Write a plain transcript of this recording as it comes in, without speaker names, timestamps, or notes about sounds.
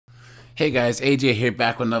Hey guys, AJ here,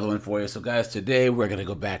 back with another one for you. So guys, today we're going to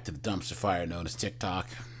go back to the dumpster fire known as TikTok.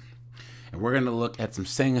 And we're going to look at some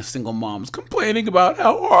single moms complaining about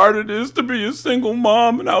how hard it is to be a single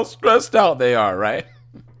mom and how stressed out they are, right?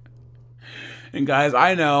 And guys,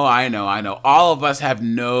 I know, all of us have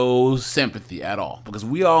no sympathy at all. Because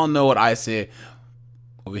we all know what I say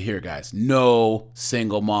over here, guys. No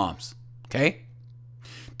single moms, okay?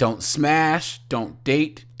 Don't smash, don't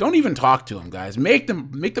date, don't even talk to them, guys. Make them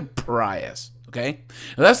pariahs, okay?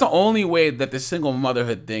 And that's the only way that the single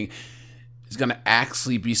motherhood thing is going to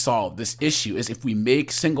actually be solved. This issue is if we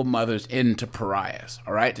make single mothers into pariahs,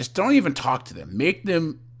 all right? Just don't even talk to them. Make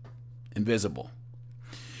them invisible.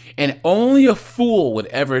 And only a fool would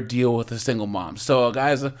ever deal with a single mom. So,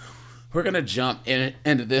 guys, we're going to jump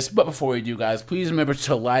into this. But before we do, guys, please remember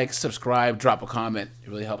to like, subscribe, drop a comment. It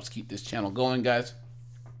really helps keep this channel going, guys.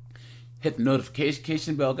 Hit the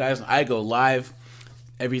notification bell, guys. I go live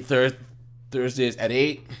every Thursdays at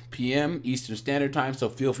 8 p.m. Eastern Standard Time, so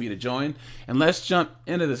feel free to join. And let's jump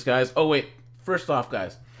into this, guys. Oh, wait. First off,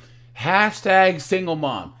 guys, hashtag single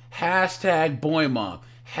mom, hashtag boy mom,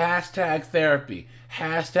 hashtag therapy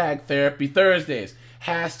Thursdays,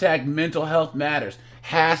 hashtag mental health matters,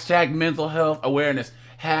 hashtag mental health awareness,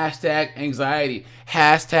 hashtag anxiety,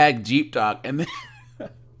 hashtag Jeep Talk. And then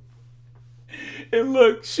and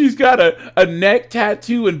look, she's got a neck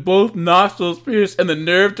tattoo and both nostrils pierced and the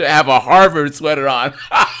nerve to have a Harvard sweater on.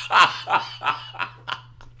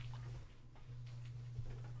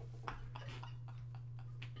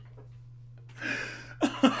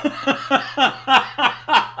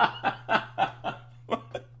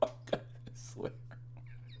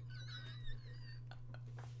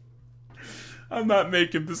 I'm not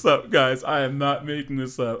making this up, guys. I am not making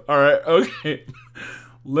this up. All right, okay.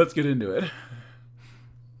 Let's get into it.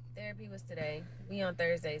 Therapy was today. We on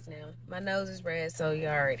Thursdays now. My nose is red, so you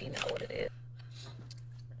already know what it is.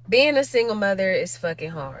 Being a single mother is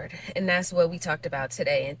fucking hard, and that's what we talked about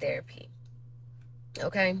today in therapy.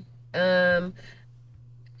 Okay?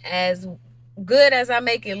 As good as I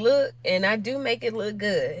make it look, and I do make it look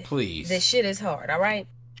good. Please. This shit is hard, all right?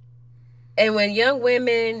 And when young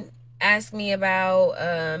women ask me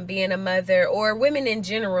about being a mother, or women in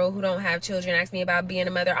general who don't have children ask me about being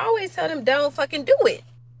a mother, I always tell them don't fucking do it.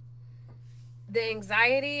 The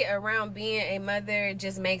anxiety around being a mother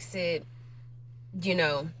just makes it, you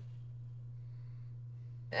know,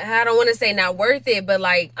 I don't want to say not worth it, but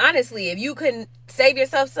like, honestly, if you couldn't save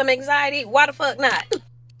yourself some anxiety, why the fuck not?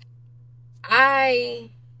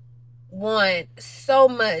 I want so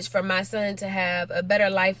much for my son to have a better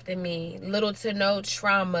life than me, little to no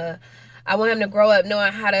trauma. I want him to grow up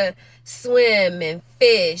knowing how to swim and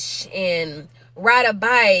fish and ride a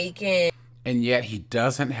bike. And yet he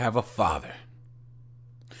doesn't have a father.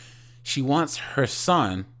 She wants her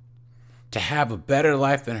son to have a better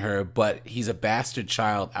life than her, but he's a bastard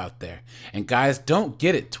child out there. And guys, don't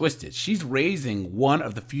get it twisted. She's raising one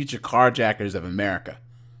of the future carjackers of America.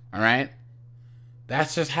 All right?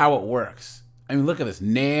 That's just how it works. I mean, look at this.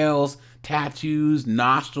 Nails, tattoos,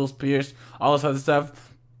 nostrils pierced, all this other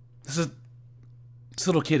stuff. This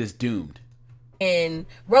little kid is doomed. And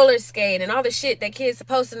roller skate and all the shit that kids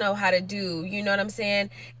supposed to know how to do. You know what I'm saying?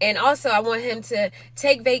 And also, I want him to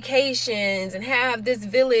take vacations and have this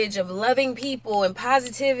village of loving people and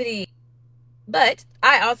positivity. But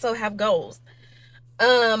I also have goals.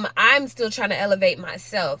 I'm still trying to elevate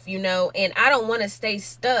myself, you know, and I don't want to stay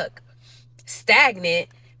stagnant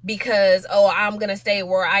because, oh, I'm gonna stay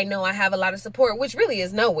where I know I have a lot of support, which really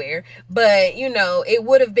is nowhere. But, you know, it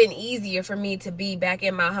would have been easier for me to be back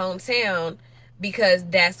in my hometown because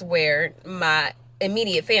that's where my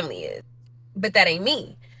immediate family is. But that ain't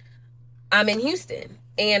me. I'm in Houston,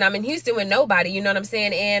 and I'm in Houston with nobody, you know what I'm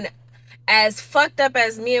saying? And as fucked up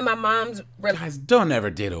as me and my mom's... Guys, don't ever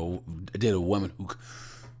date a woman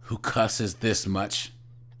who cusses this much.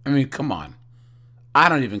 I mean, come on. I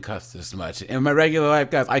don't even cuss this much. In my regular life,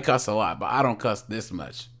 guys, I cuss a lot, but I don't cuss this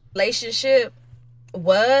much. Relationship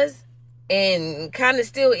was and kind of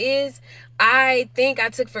still is. I think I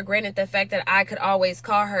took for granted the fact that I could always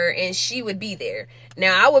call her and she would be there.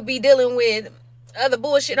 Now, I would be dealing with other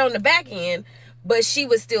bullshit on the back end, but she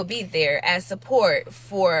would still be there as support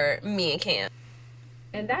for me and Cam.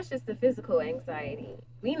 And that's just the physical anxiety.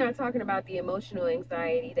 We're not talking about the emotional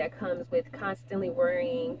anxiety that comes with constantly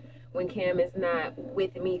worrying when Cam is not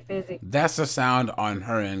with me physically. That's the sound on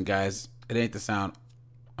her end, guys. It ain't the sound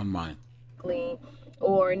on mine.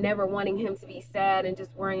 Or never wanting him to be sad and just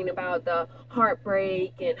worrying about the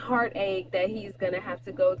heartbreak and heartache that he's going to have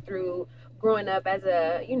to go through growing up as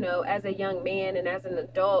a, you know, as a young man and as an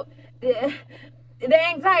adult. The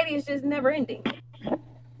anxiety is just never ending.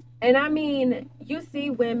 And I mean, you see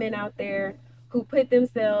women out there who put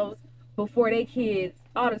themselves before their kids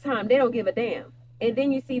all the time. They don't give a damn. And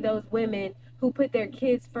then you see those women who put their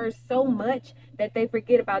kids first so much that they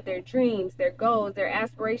forget about their dreams, their goals, their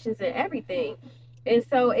aspirations, and everything. And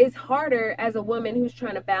so it's harder as a woman who's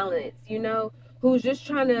trying to balance, you know, who's just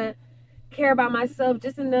trying to care about myself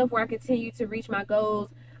just enough where I continue to reach my goals.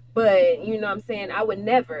 But you know what I'm saying, I would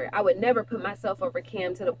never put myself over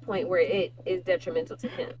Cam to the point where it is detrimental to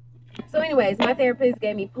him. So anyways, my therapist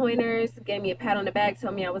gave me pointers, gave me a pat on the back,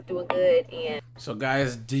 told me I was doing good. And So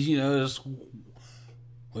guys, did you notice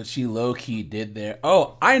what she low-key did there?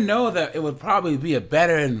 Oh, I know that it would probably be a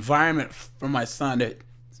better environment for my son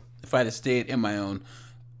if I'd have stayed in my own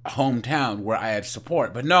hometown where I had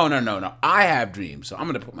support. But no. I have dreams. So I'm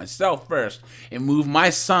going to put myself first and move my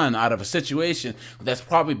son out of a situation that's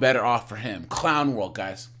probably better off for him. Clown world,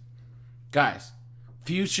 guys. Guys,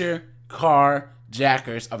 future car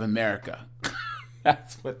jackers of America.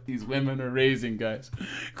 That's what these women are raising, guys.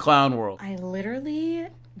 Clown world. I literally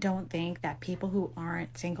don't think that people who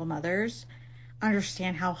aren't single mothers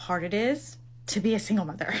understand how hard it is to be a single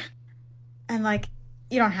mother. And like,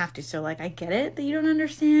 you don't have to. So like, I get it that you don't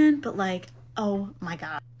understand, but like, oh my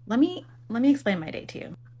God. Let me explain my day to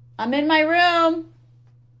you. I'm in my room.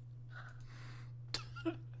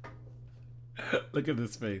 Look at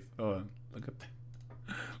this face. Hold on. Look at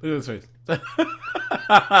this face.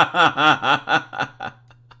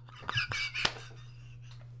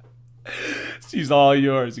 She's all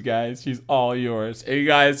yours, guys. She's all yours. Hey,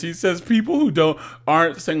 guys, he says people who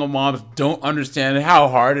aren't single moms don't understand how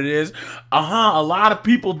hard it is. A lot of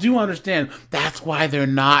people do understand. That's why they're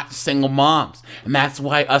not single moms. And that's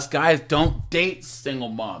why us guys don't date single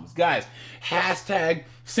moms. Guys, hashtag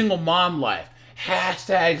single mom life.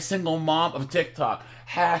 Hashtag single mom of TikTok.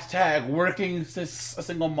 Hashtag working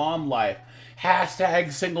single mom life.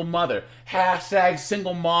 Hashtag single mother. Hashtag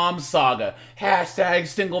single mom saga. Hashtag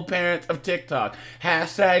single parent of TikTok.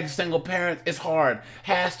 Hashtag single parent is hard.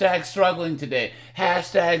 Hashtag struggling today.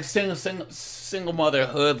 Hashtag single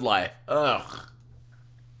motherhood life. Ugh.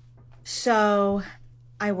 So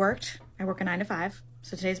I work a 9 to 5.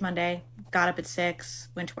 So today's Monday. Got up at 6,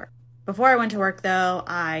 went to work. Before I went to work though,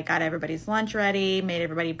 I got everybody's lunch ready, made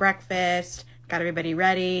everybody breakfast, got everybody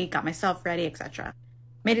ready, got myself ready, etc.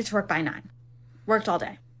 Made it to work by 9. Worked all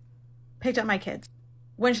day. Picked up my kids.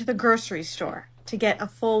 Went to the grocery store to get a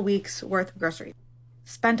full week's worth of groceries.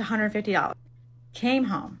 Spent $150. Came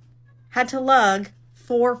home. Had to lug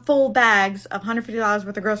 4 full bags of $150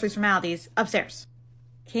 worth of groceries from Aldi's upstairs.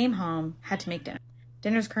 Came home. Had to make dinner.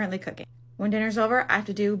 Dinner's currently cooking. When dinner's over, I have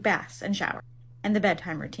to do baths and shower. And the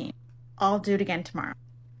bedtime routine. I'll do it again tomorrow.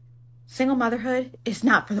 Single motherhood is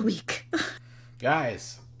not for the weak.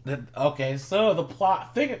 Guys, okay, so the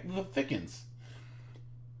plot thickens.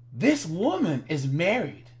 This woman is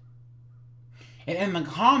married. And in the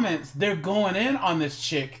comments, they're going in on this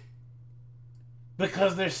chick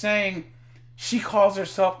because they're saying she calls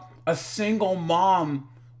herself a single mom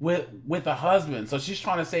with a husband. So she's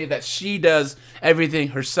trying to say that she does everything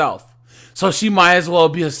herself. So she might as well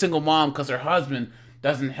be a single mom because her husband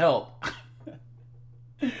doesn't help.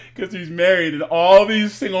 Because he's married, and all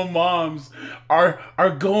these single moms are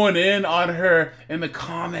going in on her in the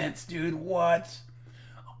comments. Dude, what?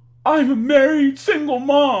 I'm a married single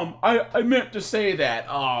mom. I meant to say that.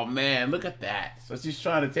 Oh man, look at that. So she's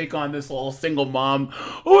trying to take on this little single mom.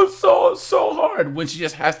 Oh, it's so hard when she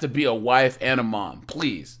just has to be a wife and a mom.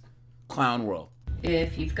 Please. Clown world.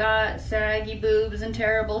 If you've got saggy boobs and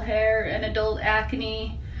terrible hair and adult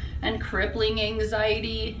acne and crippling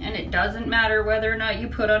anxiety, and it doesn't matter whether or not you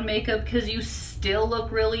put on makeup because you still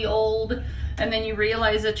look really old, and then you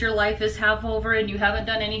realize that your life is half over and you haven't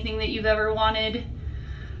done anything that you've ever wanted,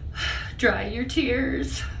 dry your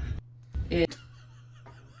tears.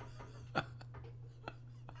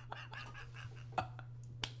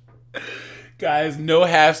 Guys, no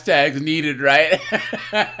hashtags needed, right?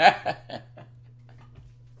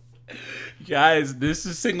 Guys, this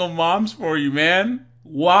is single moms for you, man.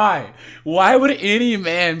 Why? Why would any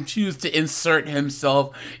man choose to insert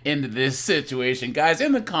himself into this situation? Guys,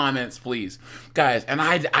 in the comments, please. Guys, and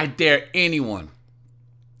I dare anyone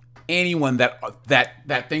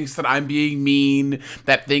that thinks that I'm being mean,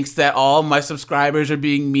 that thinks that all my subscribers are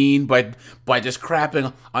being mean by just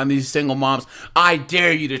crapping on these single moms, I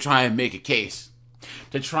dare you to try and make a case.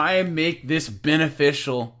 To try and make this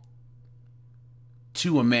beneficial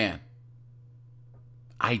to a man.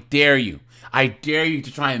 I dare you. I dare you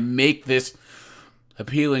to try and make this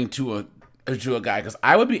appealing to a guy, because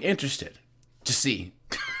I would be interested to see.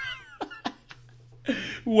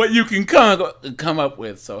 what you can come up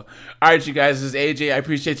with. So, all right, you guys, this is AJ. I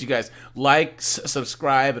appreciate you guys. Like,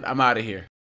 subscribe, and I'm out of here.